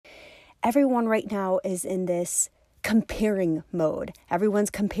everyone right now is in this comparing mode. Everyone's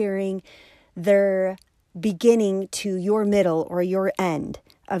comparing their beginning to your middle or your end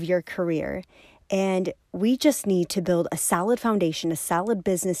of your career. And we just need to build a solid foundation, a solid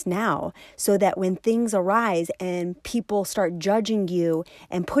business now, so that when things arise and people start judging you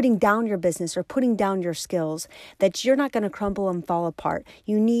and putting down your business or putting down your skills, that you're not going to crumble and fall apart.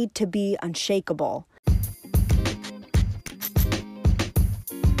 You need to be unshakable.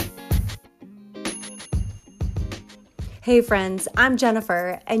 Hey friends, I'm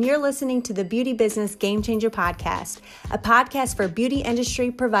Jennifer, and you're listening to the Beauty Business Game Changer Podcast, a podcast for beauty industry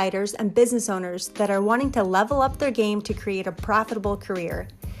providers and business owners that are wanting to level up their game to create a profitable career.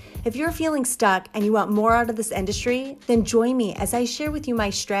 If you're feeling stuck and you want more out of this industry, then join me as I share with you my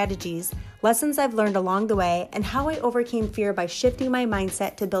strategies, lessons I've learned along the way, and how I overcame fear by shifting my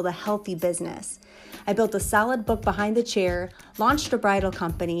mindset to build a healthy business. I built a solid book behind the chair, launched a bridal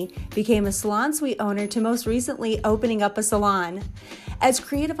company, became a salon suite owner, to most recently opening up a salon. As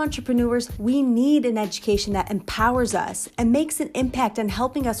creative entrepreneurs, we need an education that empowers us and makes an impact on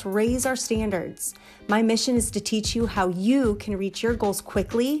helping us raise our standards. My mission is to teach you how you can reach your goals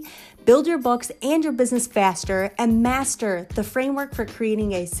quickly, build your books and your business faster, and master the framework for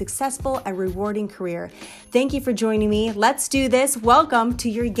creating a successful and rewarding career. Thank you for joining me. Let's do this. Welcome to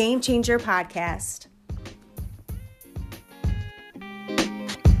your Game Changer Podcast.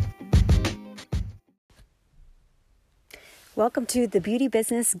 Welcome to the Beauty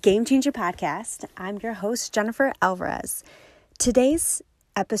Business Game Changer Podcast. I'm your host, Jennifer Alvarez. Today's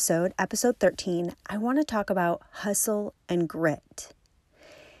episode 13, I want to talk about hustle and grit.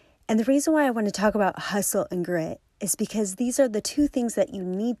 And the reason why I want to talk about hustle and grit is because these are the two things that you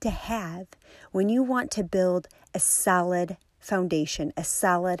need to have when you want to build a solid foundation, a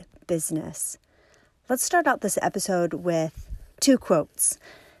solid business. Let's start out this episode with two quotes,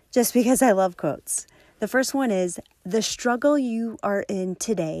 just because I love quotes. The first one is, the struggle you are in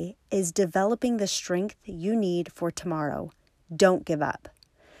today is developing the strength you need for tomorrow. Don't give up.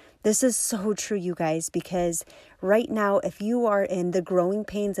 This is so true, you guys, because right now, if you are in the growing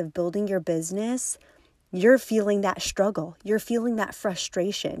pains of building your business, you're feeling that struggle. You're feeling that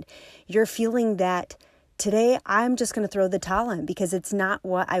frustration. You're feeling that today I'm just going to throw the towel in because it's not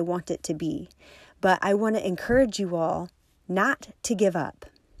what I want it to be. But I want to encourage you all not to give up.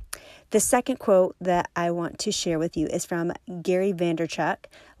 The second quote that I want to share with you is from Gary Vaynerchuk.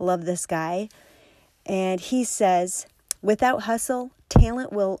 Love this guy. And he says, without hustle,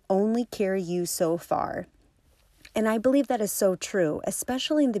 talent will only carry you so far. And I believe that is so true,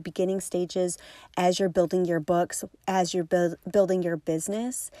 especially in the beginning stages as you're building your books, as you're building your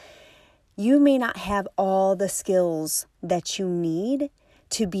business. You may not have all the skills that you need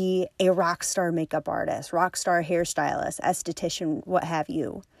to be a rock star makeup artist, rock star hairstylist, esthetician, what have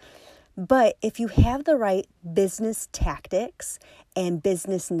you. But if you have the right business tactics and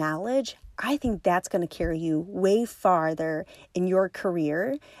business knowledge, I think that's going to carry you way farther in your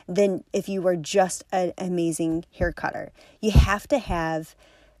career than if you were just an amazing hair cutter. You have to have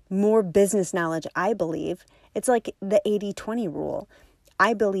more business knowledge, I believe. It's like the 80-20 rule.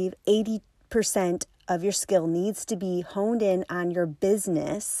 I believe 80% of your skill needs to be honed in on your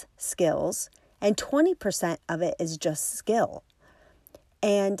business skills, and 20% of it is just skill.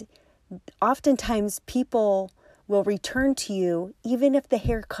 And oftentimes people will return to you even if the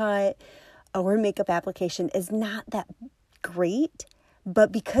haircut or makeup application is not that great,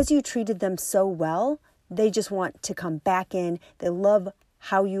 but because you treated them so well, they just want to come back in. They love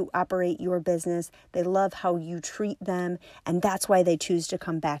how you operate your business. They love how you treat them, and that's why they choose to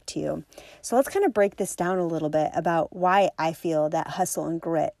come back to you. So let's kind of break this down a little bit about why I feel that hustle and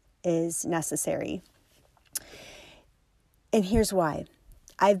grit is necessary. And here's why.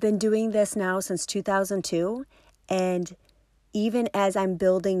 I've been doing this now since 2002, and even as I'm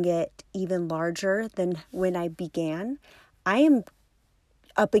building it even larger than when I began, I am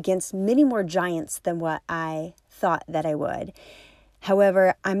up against many more giants than what I thought that I would.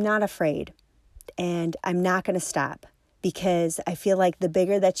 However, I'm not afraid, and I'm not going to stop, because I feel like the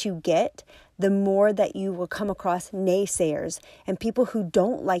bigger that you get, the more that you will come across naysayers and people who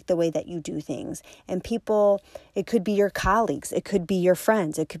don't like the way that you do things. And people, it could be your colleagues, it could be your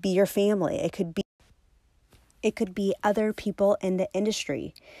friends, it could be your family, it could be other people in the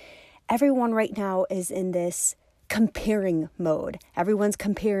industry. Everyone right now is in this comparing mode. Everyone's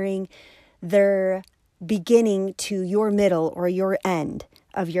comparing their beginning to your middle or your end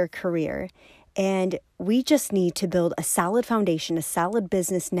of your career. And we just need to build a solid foundation, a solid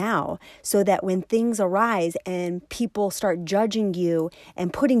business now, so that when things arise and people start judging you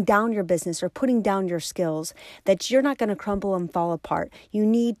and putting down your business or putting down your skills, that you're not going to crumble and fall apart. You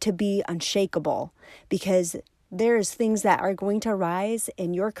need to be unshakable, because there's things that are going to rise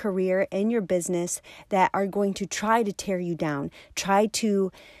in your career, in your business, that are going to try to tear you down, try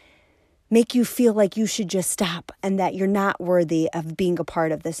to make you feel like you should just stop and that you're not worthy of being a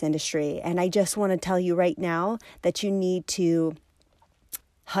part of this industry. And I just want to tell you right now that you need to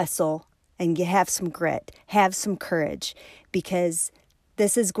hustle and you have some grit, have some courage, because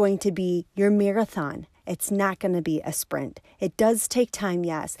this is going to be your marathon. It's not going to be a sprint. It does take time,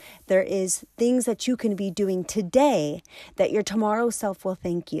 yes. There is things that you can be doing today that your tomorrow self will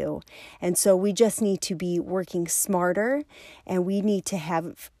thank you. And so we just need to be working smarter, and we need to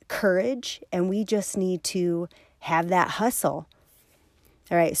have courage, and we just need to have that hustle.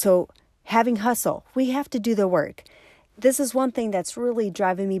 All right, so having hustle, we have to do the work. This is one thing that's really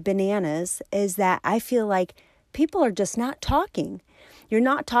driving me bananas, is that I feel like people are just not talking. You're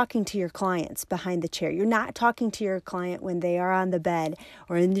not talking to your clients behind the chair. You're not talking to your client when they are on the bed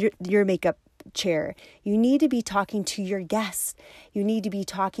or in your makeup chair. You need to be talking to your guests. You need to be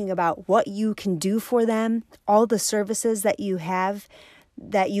talking about what you can do for them, all the services that you have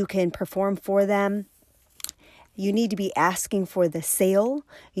that you can perform for them. You need to be asking for the sale.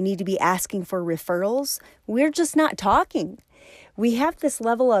 You need to be asking for referrals. We're just not talking. We have this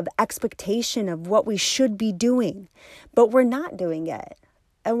level of expectation of what we should be doing, but we're not doing it.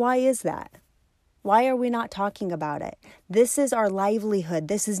 And why is that? Why are we not talking about it? This is our livelihood.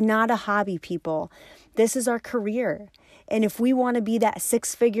 This is not a hobby, people. This is our career. And if we want to be that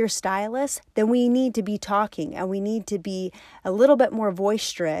 6-figure stylist, then we need to be talking, and we need to be a little bit more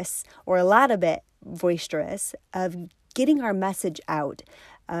boisterous, or a lot of bit boisterous, of getting our message out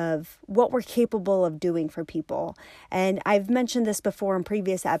of what we're capable of doing for people. And I've mentioned this before in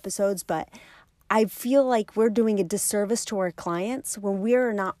previous episodes, but I feel like we're doing a disservice to our clients when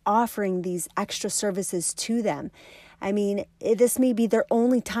we're not offering these extra services to them. I mean, this may be their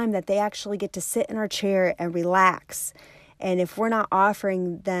only time that they actually get to sit in our chair and relax. And if we're not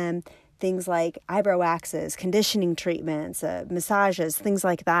offering them things like eyebrow waxes, conditioning treatments, massages, things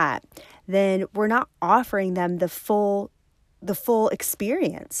like that, then we're not offering them the full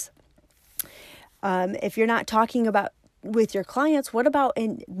experience. If you're not talking about with your clients, what about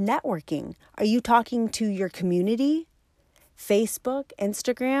in networking? Are you talking to your community? Facebook,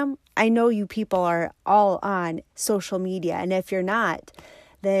 Instagram? I know you people are all on social media, and if you're not,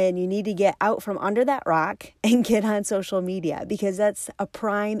 then you need to get out from under that rock and get on social media, because that's a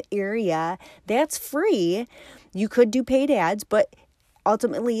prime area. That's free. You could do paid ads, but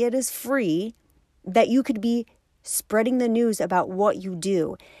ultimately it is free, that you could be spreading the news about what you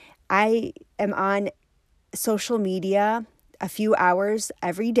do. I am on social media a few hours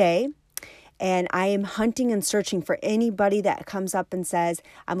every day, and I am hunting and searching for anybody that comes up and says,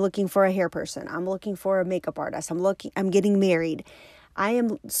 I'm looking for a hair person. I'm looking for a makeup artist. I'm getting married. I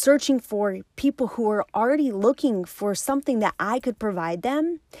am searching for people who are already looking for something that I could provide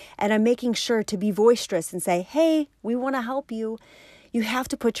them. And I'm making sure to be boisterous and say, hey, we want to help you. You have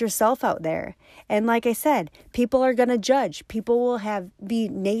to put yourself out there. And like I said, people are going to judge. People will be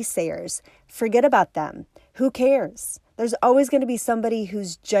naysayers. Forget about them. Who cares? There's always going to be somebody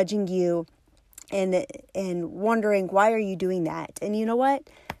who's judging you and wondering, why are you doing that? And you know what?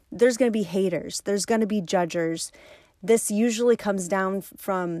 There's going to be haters. There's going to be judgers. This usually comes down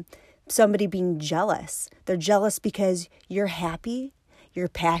from somebody being jealous. They're jealous because you're happy, you're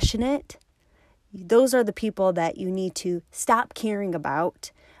passionate. Those are the people that you need to stop caring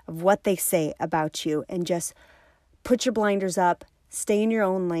about of what they say about you, and just put your blinders up, stay in your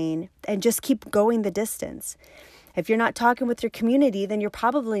own lane, and just keep going the distance. If you're not talking with your community, then you're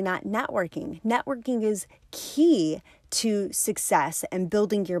probably not networking. Networking is key to success and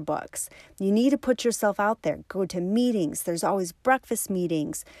building your books. You need to put yourself out there. Go to meetings. There's always breakfast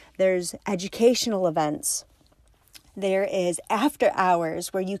meetings. There's educational events. There is after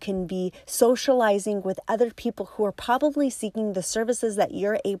hours where you can be socializing with other people who are probably seeking the services that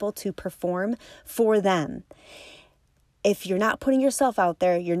you're able to perform for them. If you're not putting yourself out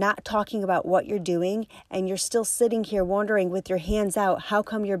there, you're not talking about what you're doing, and you're still sitting here wondering with your hands out, how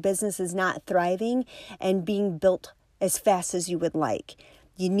come your business is not thriving and being built as fast as you would like?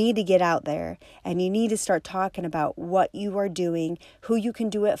 You need to get out there, and you need to start talking about what you are doing, who you can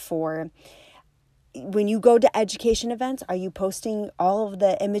do it for. When you go to education events, are you posting all of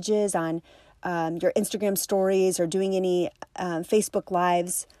the images on your Instagram stories, or doing any Facebook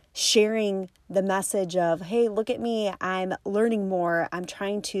Lives, sharing the message of, hey, look at me, I'm learning more, I'm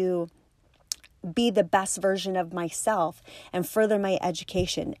trying to be the best version of myself and further my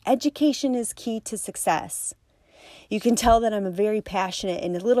education. Education is key to success. You can tell that I'm very passionate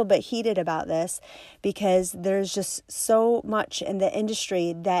and a little bit heated about this because there's just so much in the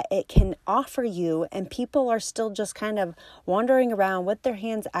industry that it can offer you, and people are still just kind of wandering around with their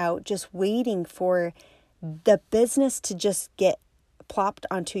hands out, just waiting for the business to just get plopped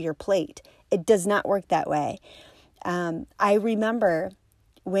onto your plate. It does not work that way. I remember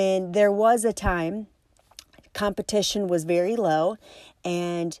when there was a time competition was very low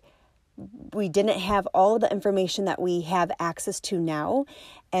and we didn't have all of the information that we have access to now.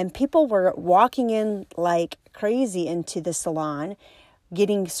 And people were walking in like crazy into the salon,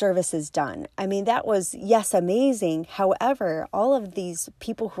 getting services done. I mean, that was, yes, amazing. However, all of these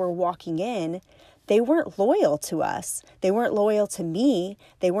people who were walking in, they weren't loyal to us. They weren't loyal to me.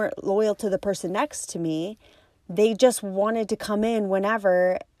 They weren't loyal to the person next to me. They just wanted to come in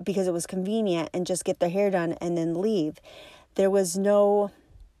whenever because it was convenient and just get their hair done and then leave. There was no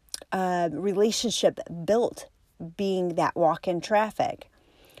relationship built being that walk-in traffic.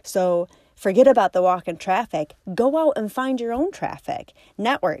 So forget about the walk-in traffic. Go out and find your own traffic.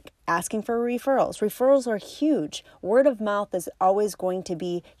 Network, asking for referrals. Referrals are huge. Word of mouth is always going to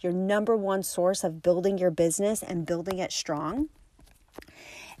be your number one source of building your business and building it strong.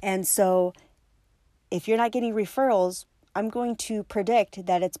 And so if you're not getting referrals, I'm going to predict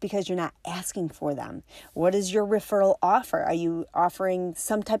that it's because you're not asking for them. What is your referral offer? Are you offering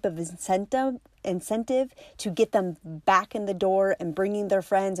some type of incentive to get them back in the door and bringing their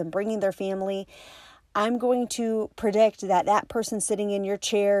friends and bringing their family? I'm going to predict that that person sitting in your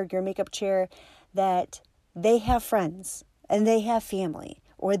chair, your makeup chair, that they have friends and they have family,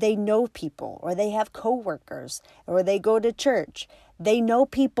 or they know people, or they have coworkers, or they go to church. They know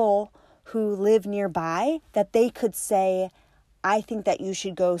people who live nearby that they could say, I think that you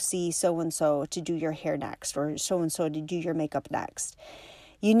should go see so-and-so to do your hair next, or so-and-so to do your makeup next.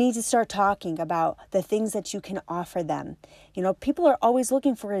 You need to start talking about the things that you can offer them. You know, people are always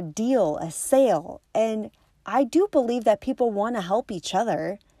looking for a deal, a sale, and I do believe that people want to help each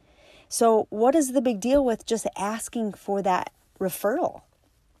other. So what is the big deal with just asking for that referral?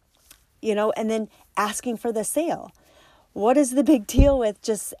 You know, and then asking for the sale. What is the big deal with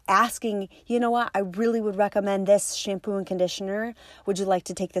just asking, you know what, I really would recommend this shampoo and conditioner. Would you like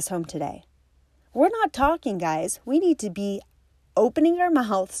to take this home today? We're not talking, guys. We need to be opening our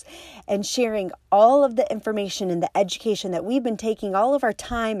mouths and sharing all of the information and the education that we've been taking all of our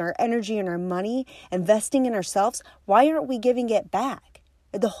time, our energy, and our money, investing in ourselves. Why aren't we giving it back?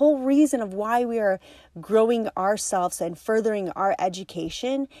 The whole reason of why we are growing ourselves and furthering our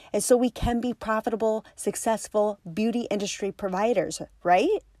education is so we can be profitable, successful beauty industry providers,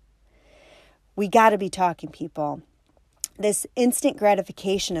 right? We got to be talking, people. This instant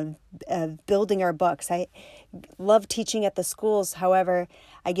gratification of building our books. I love teaching at the schools. However,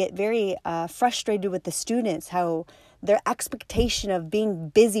 I get very frustrated with the students, how their expectation of being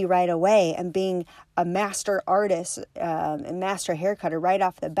busy right away and being a master artist and master haircutter right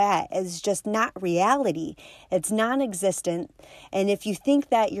off the bat is just not reality. It's non-existent. And if you think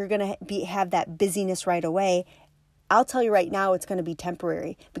that you're going to have that busyness right away, I'll tell you right now, it's going to be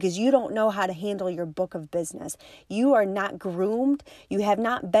temporary because you don't know how to handle your book of business. You are not groomed. You have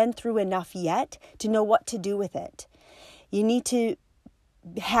not been through enough yet to know what to do with it. You need to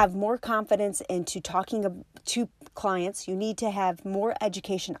have more confidence into talking to clients. You need to have more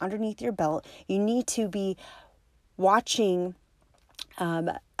education underneath your belt. You need to be watching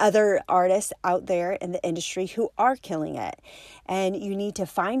other artists out there in the industry who are killing it. And you need to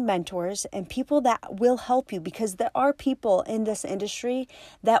find mentors and people that will help you, because there are people in this industry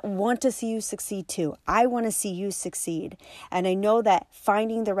that want to see you succeed too. I want to see you succeed. And I know that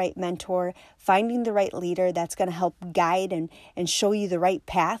finding the right mentor, finding the right leader that's going to help guide and show you the right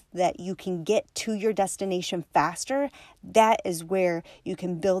path that you can get to your destination faster, that is where you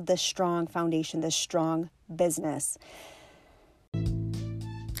can build this strong foundation, this strong business.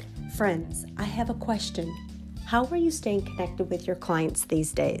 Friends, I have a question. How are you staying connected with your clients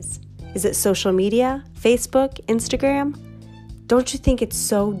these days? Is it social media, Facebook, Instagram? Don't you think it's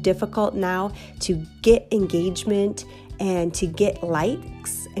so difficult now to get engagement and to get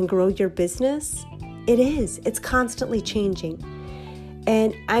likes and grow your business? It is. It's constantly changing.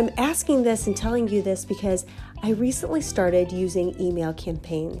 And I'm asking this and telling you this because I recently started using email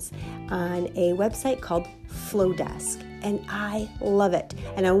campaigns on a website called Flowdesk. And I love it.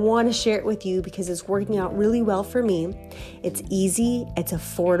 And I want to share it with you because it's working out really well for me. It's easy, it's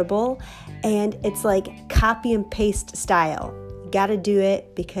affordable, and it's like copy and paste style. You got to do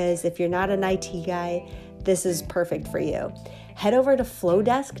it because if you're not an IT guy, this is perfect for you. Head over to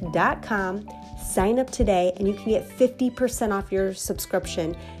flowdesk.com, sign up today, and you can get 50% off your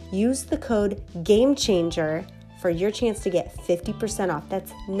subscription. Use the code GAMECHANGER for your chance to get 50% off.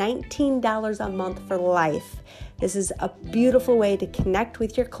 That's $19 a month for life. This is a beautiful way to connect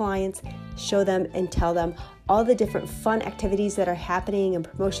with your clients, show them and tell them all the different fun activities that are happening and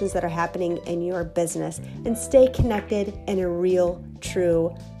promotions that are happening in your business, and stay connected in a real,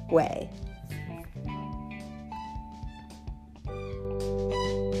 true way.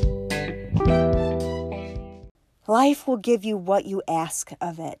 Life will give you what you ask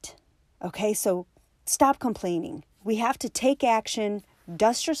of it. Okay, so stop complaining. We have to take action,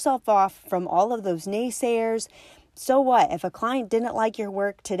 dust yourself off from all of those naysayers. So what? If a client didn't like your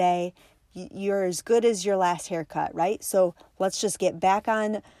work today, you're as good as your last haircut, right? So let's just get back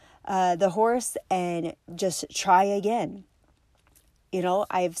on the horse and just try again. You know,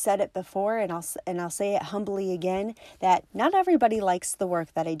 I've said it before, and I'll say it humbly again, that not everybody likes the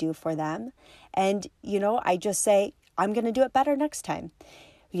work that I do for them. And, you know, I just say, I'm going to do it better next time.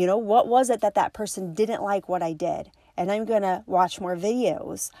 You know, what was it that person didn't like what I did? And I'm going to watch more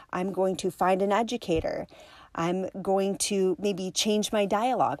videos. I'm going to find an educator. I'm going to maybe change my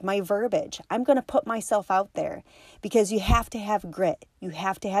dialogue, my verbiage. I'm going to put myself out there, because you have to have grit. You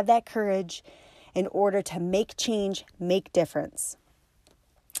have to have that courage in order to make change, make difference.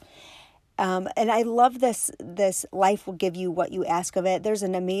 And I love this life will give you what you ask of it. There's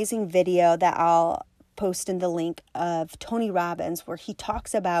an amazing video that I'll post in the link of Tony Robbins, where he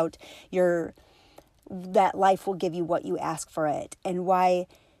talks about that life will give you what you ask for it, and why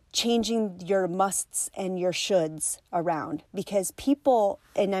changing your musts and your shoulds around. Because people,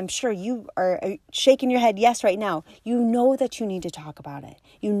 and I'm sure you are shaking your head yes right now, you know that you need to talk about it.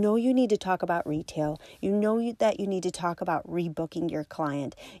 You know you need to talk about retail. You know that you need to talk about rebooking your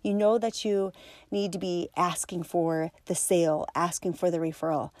client. You know that you need to be asking for the sale, asking for the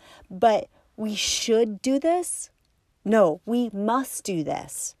referral. But we should do this? No, we must do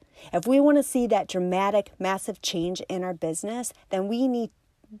this. If we want to see that dramatic, massive change in our business, then we need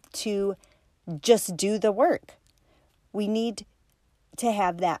to just do the work. We need to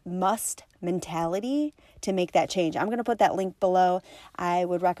have that must mentality to make that change. I'm going to put that link below. I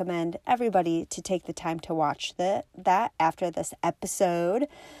would recommend everybody to take the time to watch that after this episode.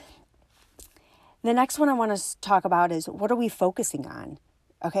 The next one I want to talk about is, what are we focusing on?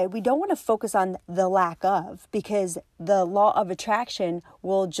 Okay, we don't want to focus on the lack of, because the law of attraction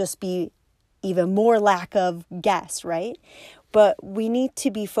will just be even more lack of guess, right? But we need to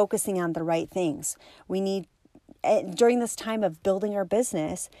be focusing on the right things. We need, during this time of building our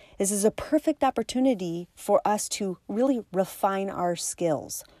business, this is a perfect opportunity for us to really refine our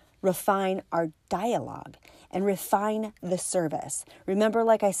skills, refine our dialogue, and refine the service. Remember,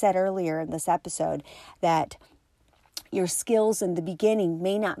 like I said earlier in this episode, that your skills in the beginning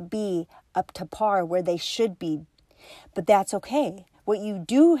may not be up to par where they should be, but that's okay. What you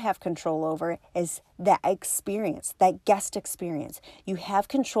do have control over is that experience, that guest experience. You have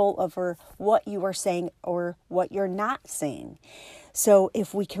control over what you are saying or what you're not saying. So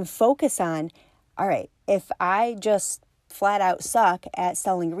if we can focus on, all right, if I just flat out suck at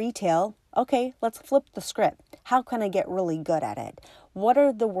selling retail, okay, let's flip the script. How can I get really good at it? What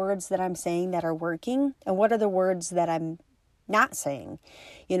are the words that I'm saying that are working? And what are the words that I'm not saying?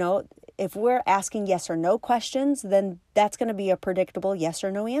 You know, if we're asking yes or no questions, then that's going to be a predictable yes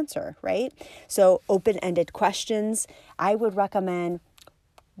or no answer, right? So open-ended questions. I would recommend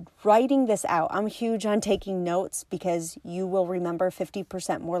writing this out. I'm huge on taking notes, because you will remember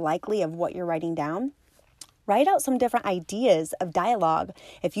 50% more likely of what you're writing down. Write out some different ideas of dialogue.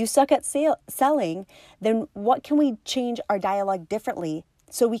 If you suck at selling, then what can we change our dialogue differently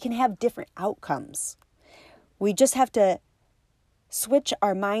so we can have different outcomes? We just have to switch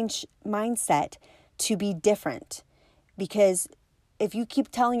our mindset to be different, because if you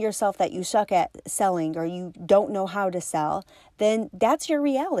keep telling yourself that you suck at selling or you don't know how to sell, then that's your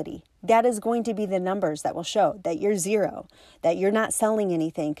reality. That is going to be the numbers that will show that you're zero, that you're not selling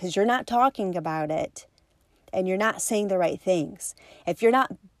anything, because you're not talking about it and you're not saying the right things. If you're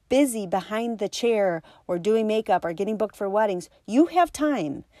not busy behind the chair or doing makeup or getting booked for weddings, you have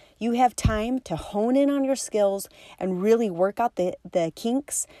time. You have time to hone in on your skills and really work out the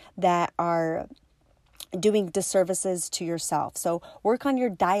kinks that are doing disservices to yourself. So work on your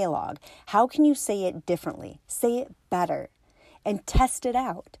dialogue. How can you say it differently? Say it better and test it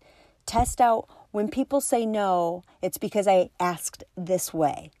out. Test out when people say no, it's because I asked this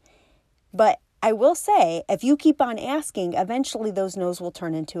way. But I will say, if you keep on asking, eventually those no's will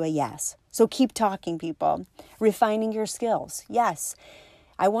turn into a yes. So keep talking, people. Refining your skills. Yes,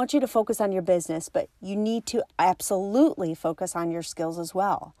 I want you to focus on your business, but you need to absolutely focus on your skills as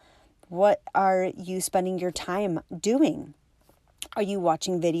well. What are you spending your time doing? Are you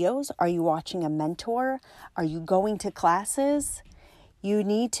watching videos? Are you watching a mentor? Are you going to classes? You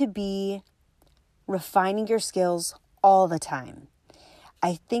need to be refining your skills all the time.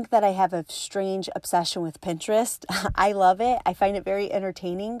 I think that I have a strange obsession with Pinterest. I love it. I find it very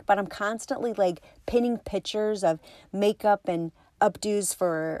entertaining, but I'm constantly like pinning pictures of makeup and updos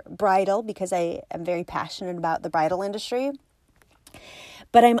for bridal because I am very passionate about the bridal industry.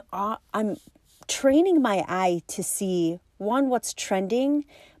 But I'm training my eye to see, one, what's trending,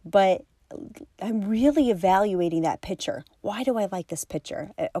 but I'm really evaluating that picture. Why do I like this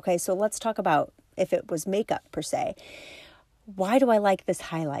picture? Okay, so let's talk about if it was makeup per se. Why do I like this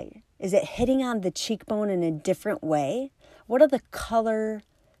highlight? Is it hitting on the cheekbone in a different way? What are the color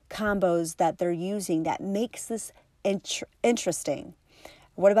combos that they're using that makes this interesting?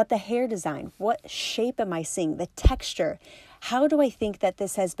 What about the hair design? What shape am I seeing? The texture? How do I think that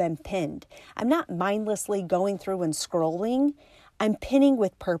this has been pinned? I'm not mindlessly going through and scrolling. I'm pinning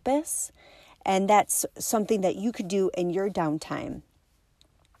with purpose, and that's something that you could do in your downtime.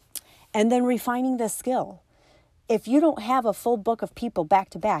 And then refining the skill. If you don't have a full book of people back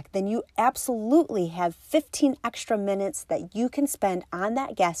to back, then you absolutely have 15 extra minutes that you can spend on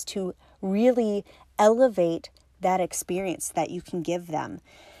that guest to really elevate that experience that you can give them.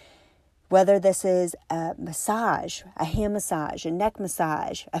 Whether this is a massage, a hand massage, a neck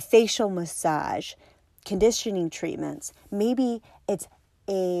massage, a facial massage, conditioning treatments, maybe it's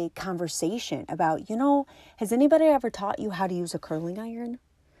a conversation about, has anybody ever taught you how to use a curling iron?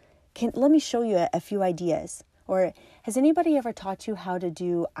 Let me show you a few ideas. Or has anybody ever taught you how to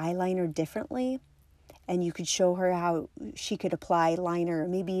do eyeliner differently? And you could show her how she could apply liner,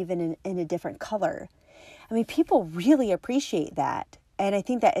 maybe even in a different color. I mean, people really appreciate that. And I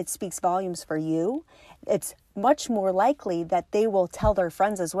think that it speaks volumes for you. It's much more likely that they will tell their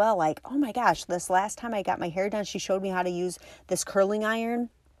friends as well, like, oh my gosh, this last time I got my hair done, she showed me how to use this curling iron.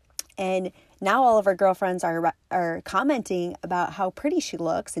 And now all of our girlfriends are commenting about how pretty she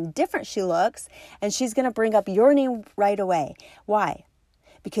looks and different she looks. And she's going to bring up your name right away. Why?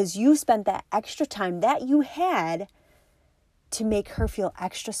 Because you spent that extra time that you had to make her feel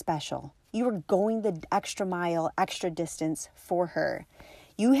extra special. You were going the extra mile, extra distance for her.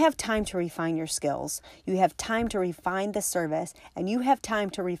 You have time to refine your skills. You have time to refine the service, and you have time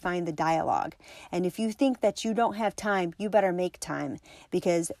to refine the dialogue. And if you think that you don't have time, you better make time,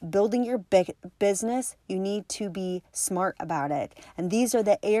 because building your business, you need to be smart about it. And these are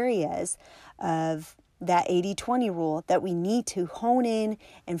the areas of that 80-20 rule that we need to hone in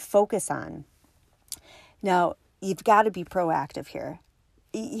and focus on. Now, you've got to be proactive here.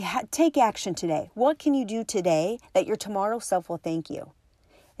 Take action today. What can you do today that your tomorrow self will thank you?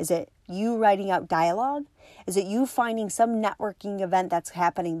 Is it you writing out dialogue? Is it you finding some networking event that's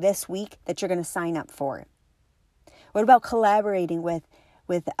happening this week that you're going to sign up for? What about collaborating with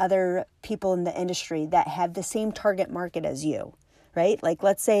other people in the industry that have the same target market as you, right? Like,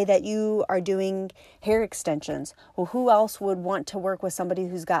 let's say that you are doing hair extensions. Well, who else would want to work with somebody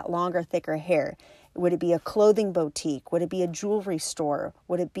who's got longer, thicker hair? Would it be a clothing boutique? Would it be a jewelry store?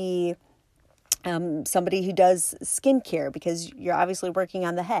 Would it be somebody who does skincare, because you're obviously working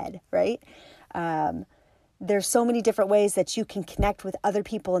on the head, right? There's so many different ways that you can connect with other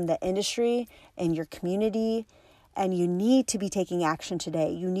people in the industry and your community, and you need to be taking action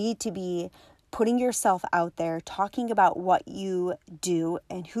today. You need to be putting yourself out there, talking about what you do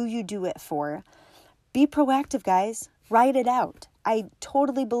and who you do it for. Be proactive, guys. Write it out. I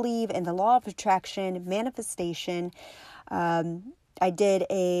totally believe in the law of attraction, manifestation. I did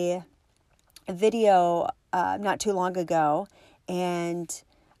a video not too long ago, and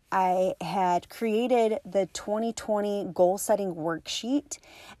I had created the 2020 goal setting worksheet,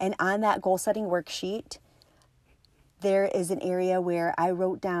 and on that goal setting worksheet there is an area where I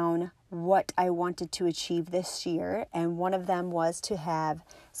wrote down what I wanted to achieve this year, and one of them was to have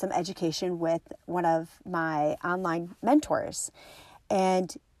some education with one of my online mentors,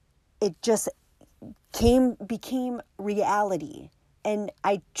 and it just became reality. And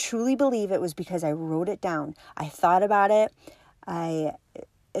I truly believe it was because I wrote it down. I thought about it. I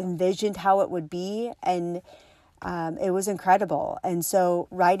envisioned how it would be, and it was incredible. And so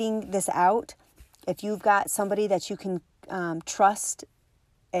writing this out, if you've got somebody that you can trust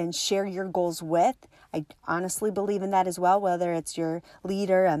and share your goals with, I honestly believe in that as well, whether it's your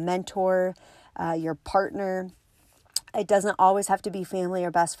leader, a mentor, your partner. It doesn't always have to be family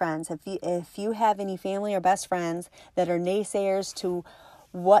or best friends. If you have any family or best friends that are naysayers to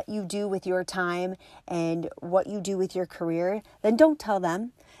what you do with your time and what you do with your career, then don't tell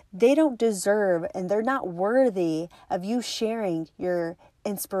them. They don't deserve and they're not worthy of you sharing your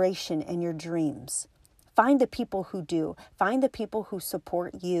inspiration and your dreams. Find the people who do. Find the people who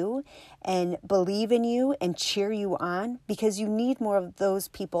support you and believe in you and cheer you on, because you need more of those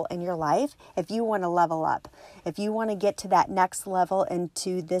people in your life if you want to level up. If you want to get to that next level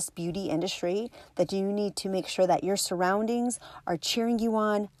into this beauty industry, that you need to make sure that your surroundings are cheering you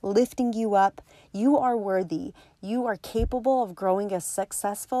on, lifting you up. You are worthy. You are capable of growing a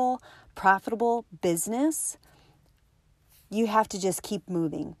successful, profitable business. You have to just keep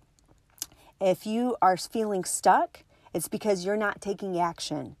moving. If you are feeling stuck, it's because you're not taking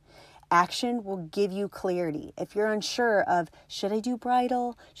action. Action will give you clarity. If you're unsure of, should I do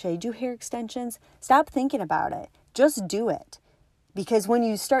bridal? Should I do hair extensions? Stop thinking about it. Just do it. Because when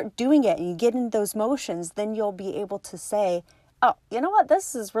you start doing it and you get into those motions, then you'll be able to say, oh, you know what?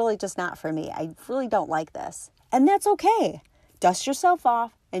 This is really just not for me. I really don't like this. And that's okay. Dust yourself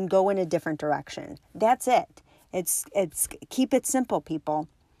off and go in a different direction. That's it. It's keep it simple, people.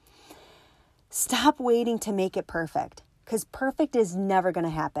 Stop waiting to make it perfect, because perfect is never going to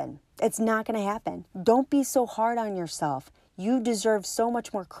happen. It's not going to happen. Don't be so hard on yourself. You deserve so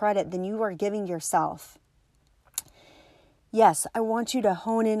much more credit than you are giving yourself. Yes, I want you to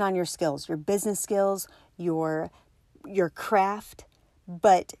hone in on your skills, your business skills, your craft.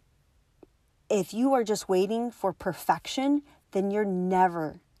 But if you are just waiting for perfection, then you're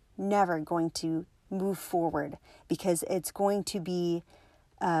never going to move forward, because it's going to be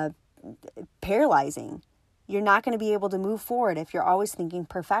paralyzing. You're not going to be able to move forward if you're always thinking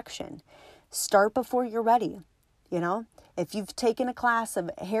perfection. Start before you're ready. If you've taken a class of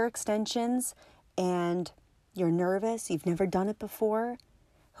hair extensions and you're nervous, you've never done it before,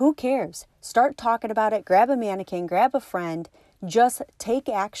 who cares? Start talking about it. Grab a mannequin, grab a friend, just take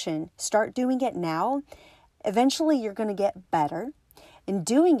action. Start doing it now. Eventually you're going to get better, and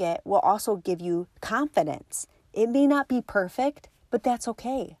doing it will also give you confidence. It may not be perfect, but that's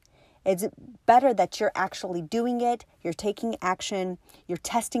okay. It's better that you're actually doing it, you're taking action, you're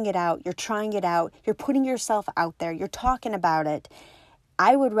testing it out, you're trying it out, you're putting yourself out there, you're talking about it.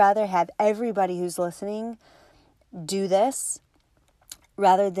 I would rather have everybody who's listening do this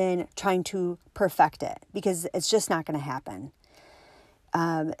rather than trying to perfect it, because it's just not going to happen.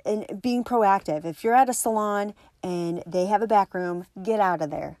 And being proactive. If you're at a salon and they have a back room, get out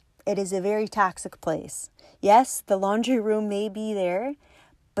of there. It is a very toxic place. Yes, the laundry room may be there,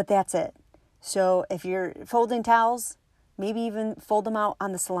 but that's it. So if you're folding towels, maybe even fold them out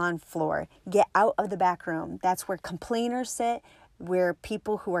on the salon floor. Get out of the back room. That's where complainers sit, where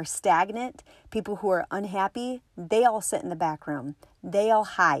people who are stagnant, people who are unhappy, they all sit in the back room. They all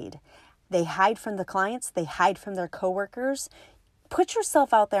hide. They hide from the clients. They hide from their coworkers. Put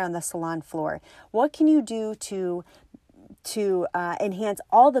yourself out there on the salon floor. What can you do to enhance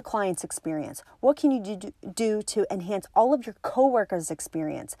all the clients' experience? What can you do to enhance all of your coworkers'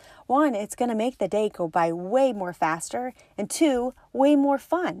 experience? One, it's going to make the day go by way more faster, and two, way more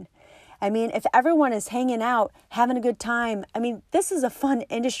fun. I mean, if everyone is hanging out, having a good time, this is a fun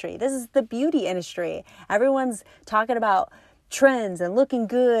industry. This is the beauty industry. Everyone's talking about trends and looking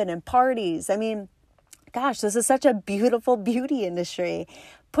good and parties. Gosh, this is such a beautiful beauty industry.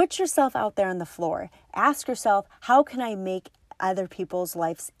 Put yourself out there on the floor. Ask yourself, how can I make other people's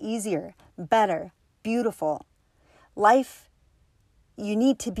lives easier, better, beautiful? Life, you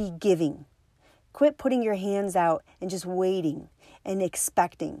need to be giving. Quit putting your hands out and just waiting and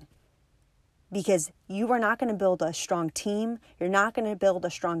expecting. Because you are not going to build a strong team. You're not going to build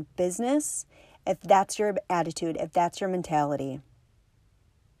a strong business if that's your attitude, if that's your mentality.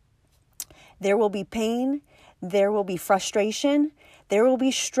 There will be pain. There will be frustration. There will be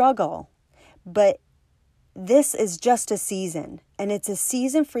struggle. But this is just a season. And it's a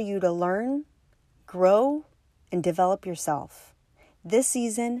season for you to learn, grow, and develop yourself. This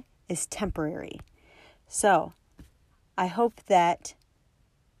season is temporary. So I hope that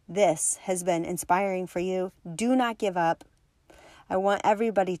this has been inspiring for you. Do not give up. I want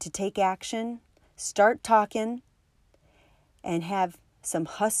everybody to take action, start talking, and have some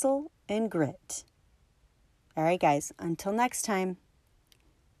hustle and grit. All right, guys, until next time.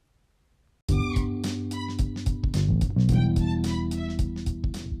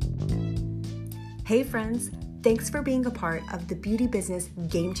 Hey, friends, thanks for being a part of the Beauty Business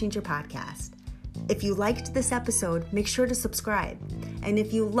Game Changer podcast. If you liked this episode, make sure to subscribe. And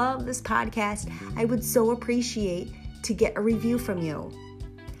if you love this podcast, I would so appreciate to get a review from you.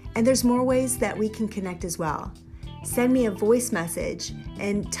 And there's more ways that we can connect as well. Send me a voice message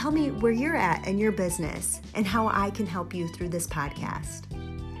and tell me where you're at in your business and how I can help you through this podcast.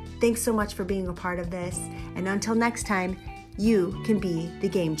 Thanks so much for being a part of this. And until next time, you can be the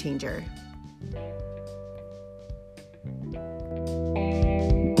game changer.